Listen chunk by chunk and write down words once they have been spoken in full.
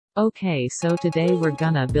Okay, so today we're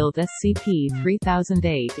gonna build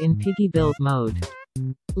SCP-3008 in Piggy build mode.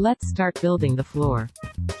 Let's start building the floor.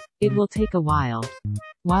 It will take a while.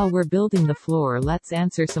 While we're building the floor, let's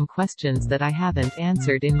answer some questions that I haven't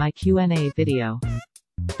answered in my Q&A video.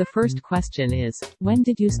 The first question is, when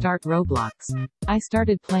did you start Roblox? I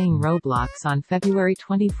started playing Roblox on February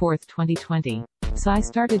 24, 2020. So I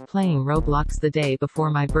started playing Roblox the day before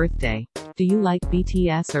my birthday. Do you like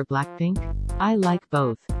BTS or Blackpink? I like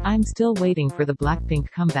both. I'm still waiting for the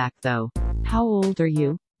Blackpink comeback though. How old are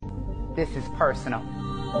you? This is personal.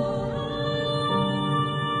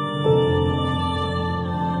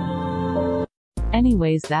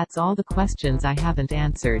 Anyways, that's all the questions I haven't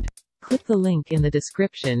answered. Click the link in the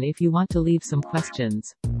description if you want to leave some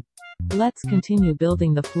questions. Let's continue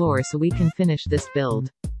building the floor so we can finish this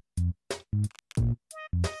build.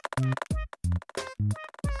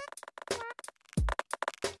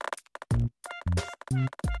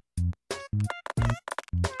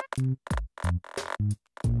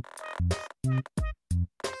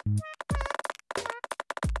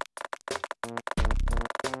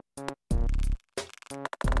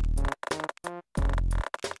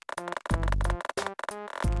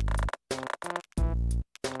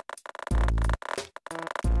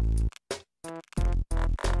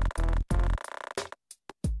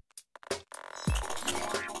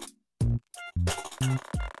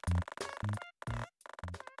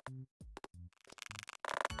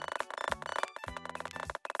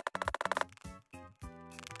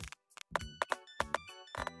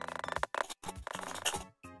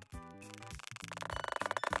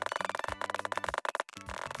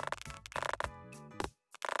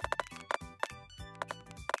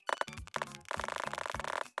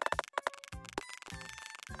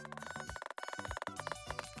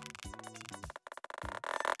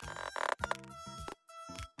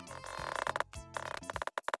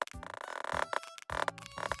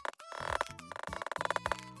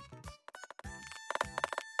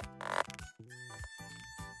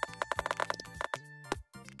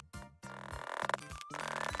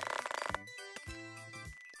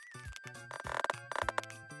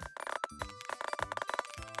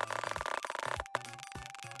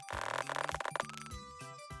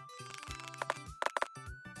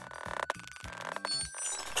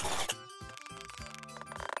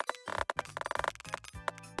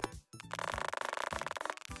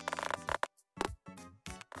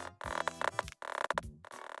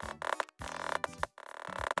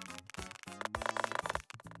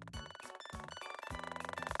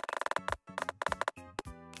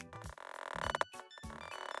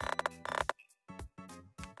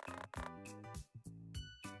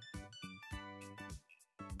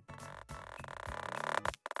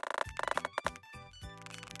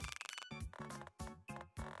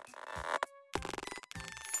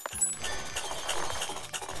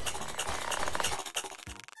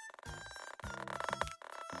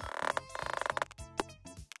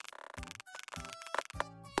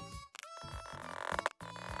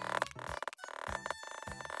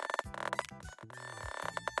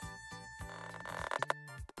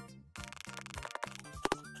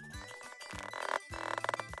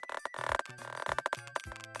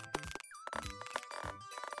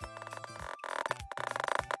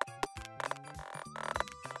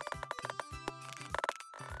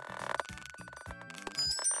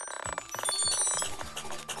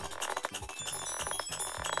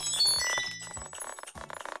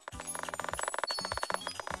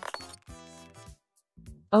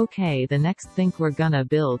 Okay, the next thing we're gonna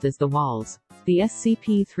build is the walls. The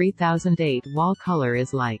SCP-3008 wall color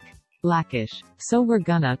is like blackish, so we're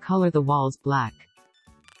gonna color the walls black.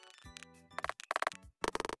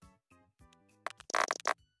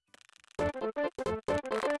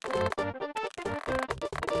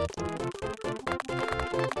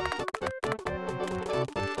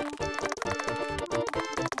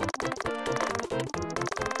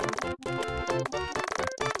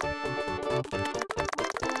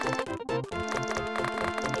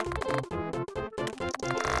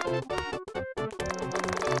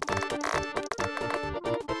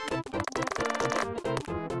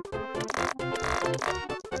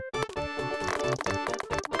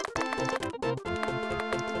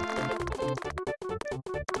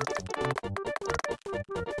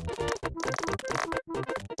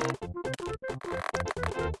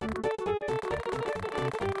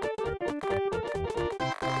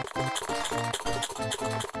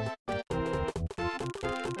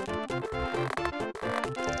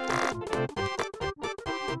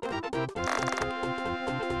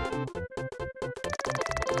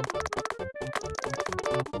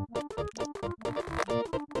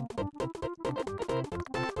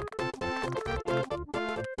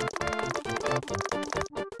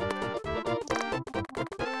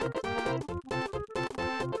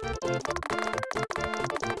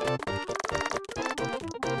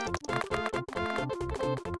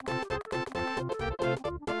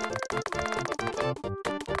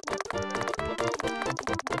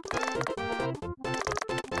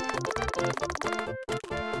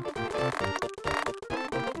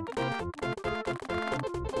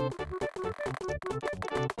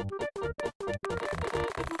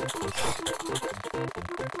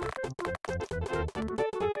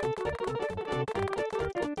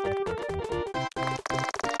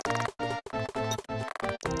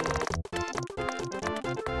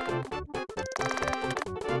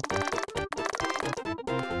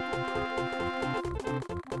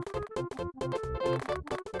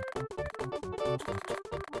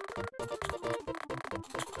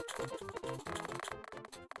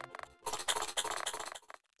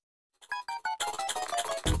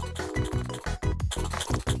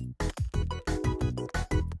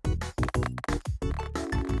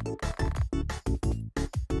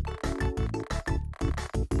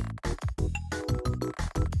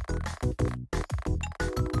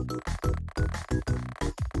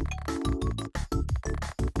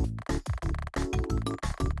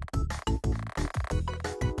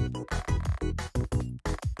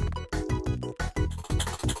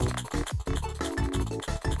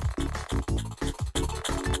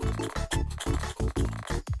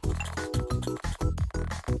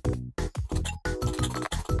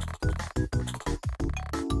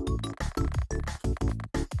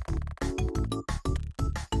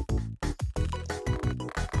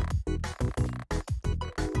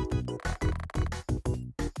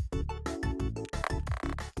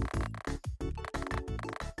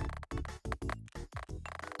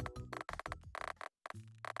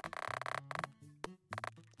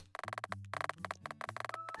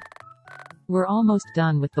 We're almost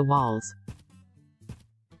done with the walls.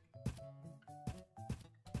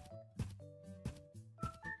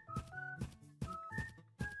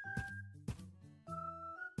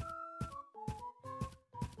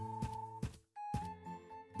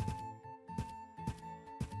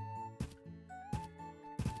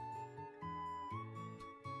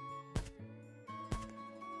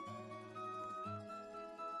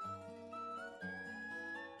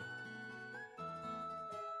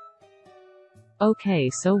 Okay,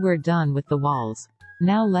 so we're done with the walls.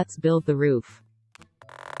 Now let's build the roof.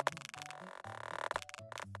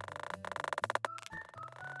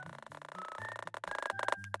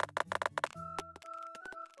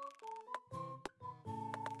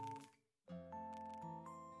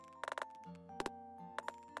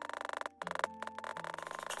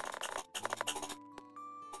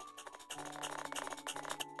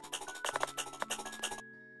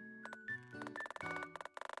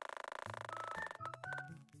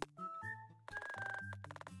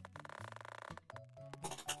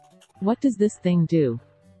 What does this thing do?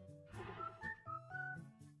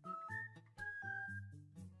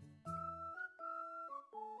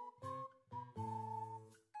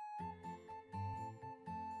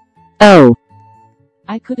 Oh!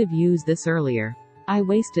 I could have used this earlier. I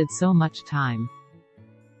wasted so much time.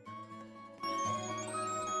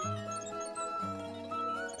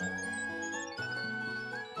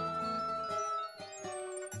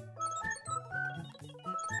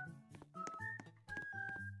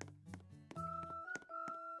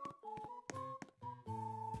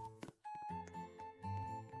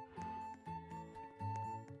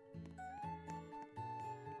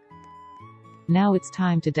 Now it's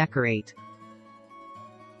time to decorate.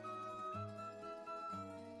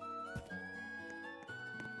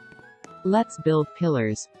 Let's build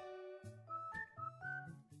pillars.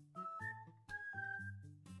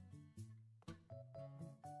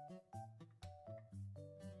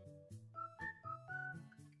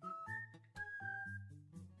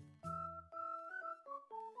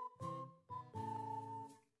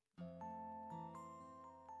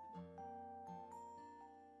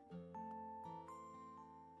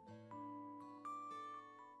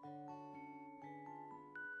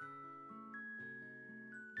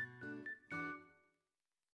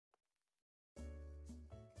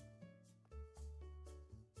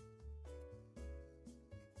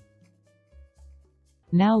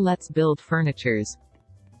 Now let's build furnitures.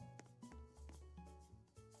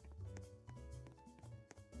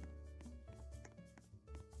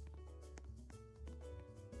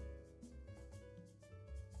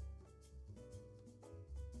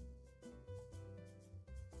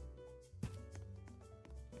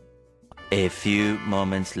 A few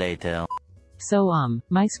moments later. So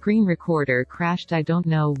my screen recorder crashed, I don't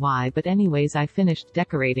know why, but anyways I finished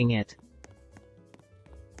decorating it.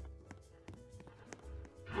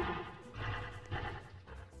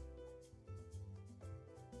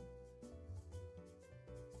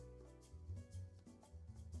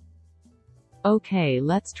 Okay,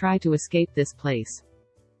 let's try to escape this place.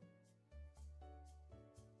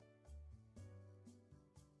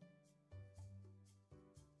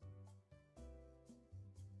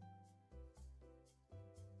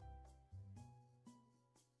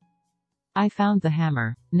 I found the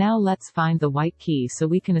hammer. Now let's find the white key so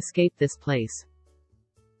we can escape this place.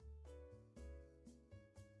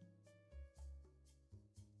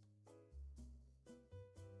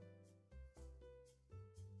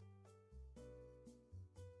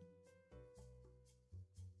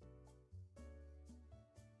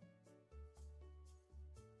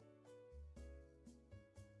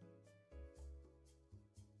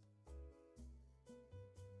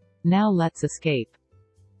 Now let's escape.